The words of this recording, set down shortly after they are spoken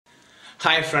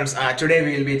Hi friends, today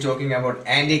we will be talking about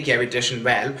anti-cavitation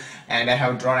valve, and I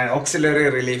have drawn an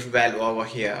auxiliary relief valve over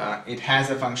here. It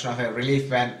has a function of a relief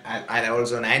valve and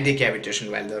also an anti-cavitation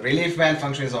valve. The relief valve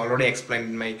function is already explained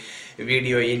in my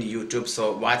video in YouTube,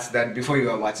 so watch that before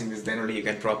you are watching this, then only you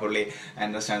can properly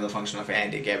understand the function of an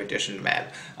anti-cavitation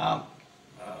valve.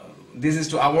 This is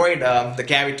to avoid the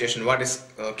cavitation. What is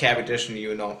cavitation?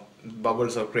 You know,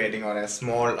 bubbles are creating or a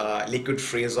small liquid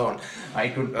free zone.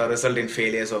 It could result in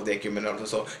failures of the equipment also.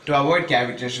 So to avoid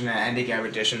cavitation, an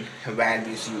anti-cavitation valve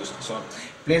is used. So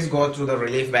please go through the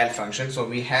relief valve function. So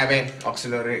we have an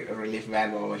auxiliary relief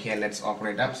valve over here. Let's open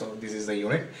it up. So this is the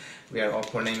unit. We are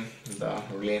opening the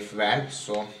relief valve.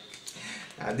 So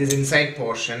this inside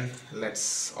portion,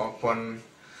 let's open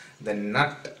the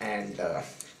nut and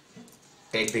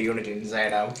take the unit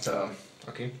inside out.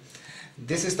 Okay,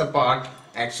 this is the part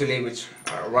actually which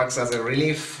works as a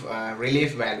relief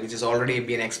valve, which has already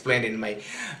been explained in my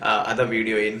other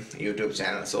video in YouTube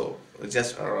channel, so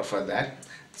just refer that.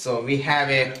 So we have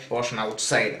a portion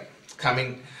outside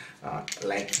coming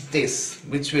like this,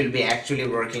 which will be actually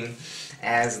working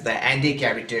as the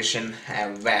anti-cavitation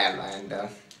valve, and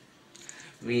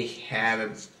we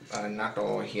have a nut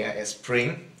over here, a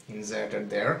spring inserted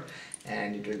there,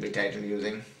 and it will be tightened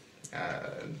using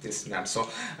this nut. So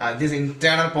this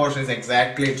internal portion is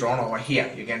exactly drawn over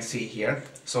here. You can see here.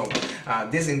 So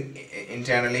this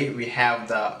internally we have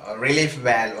the relief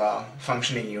valve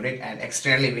functioning unit, and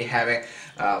externally we have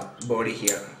a body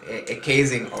here, a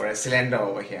casing or a cylinder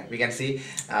over here. We can see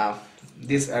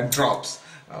this drops.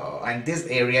 And this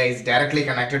area is directly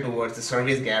connected towards the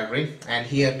service gallery, and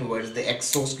here towards the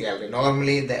exhaust gallery.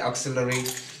 Normally the auxiliary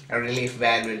relief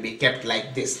valve will be kept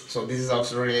like this. So this is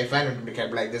auxiliary relief valve, it will be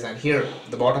kept like this, and here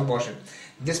the bottom portion,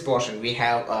 this portion, we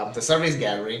have the service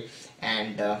gallery,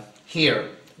 and here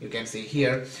you can see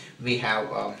here we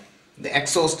have the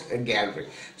exhaust gallery.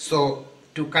 So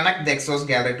to connect the exhaust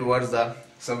gallery towards the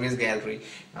service gallery,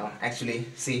 actually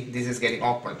see, this is getting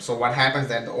open. So what happens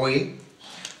that the oil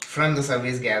from the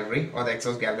service gallery or the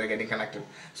exhaust gallery getting connected.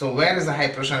 So where is the high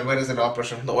pressure and where is the low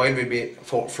pressure? The oil will be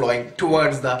flowing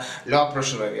towards the low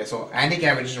pressure area. So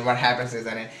anti-cavitation, what happens is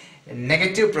that a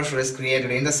negative pressure is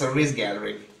created in the service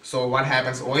gallery. So what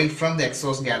happens, oil from the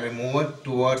exhaust gallery move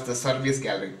towards the service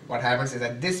gallery. What happens is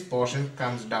that this portion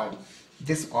comes down,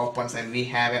 this opens, and we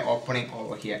have an opening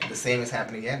over here. The same is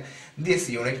happening here. This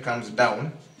unit comes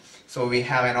down, so we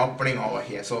have an opening over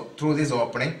here. So through this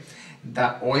opening,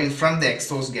 the oil from the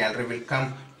exhaust gallery will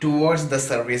come towards the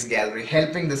service gallery,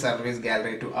 helping the service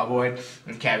gallery to avoid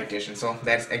cavitation. So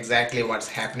that's exactly what's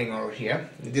happening over here.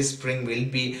 This spring will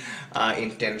be in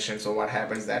tension. So what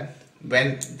happens that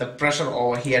when the pressure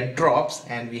over here drops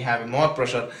and we have more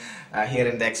pressure here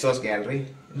in the exhaust gallery,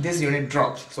 this unit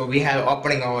drops. So we have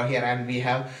opening over here and we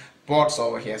have ports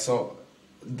over here. So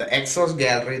the exhaust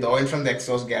gallery, the oil from the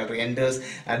exhaust gallery enters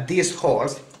these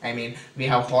holes. I mean, we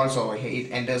have holes over here.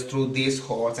 It enters through these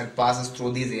holes and passes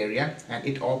through this area, and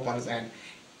it opens and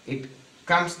it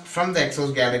comes from the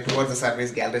exhaust gallery towards the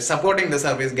service gallery, supporting the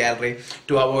service gallery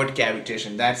to avoid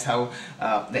cavitation. That's how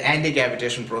the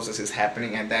anti-cavitation process is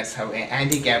happening, and that's how an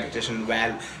anti-cavitation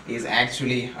valve is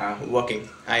actually working.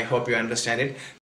 I hope you understand it.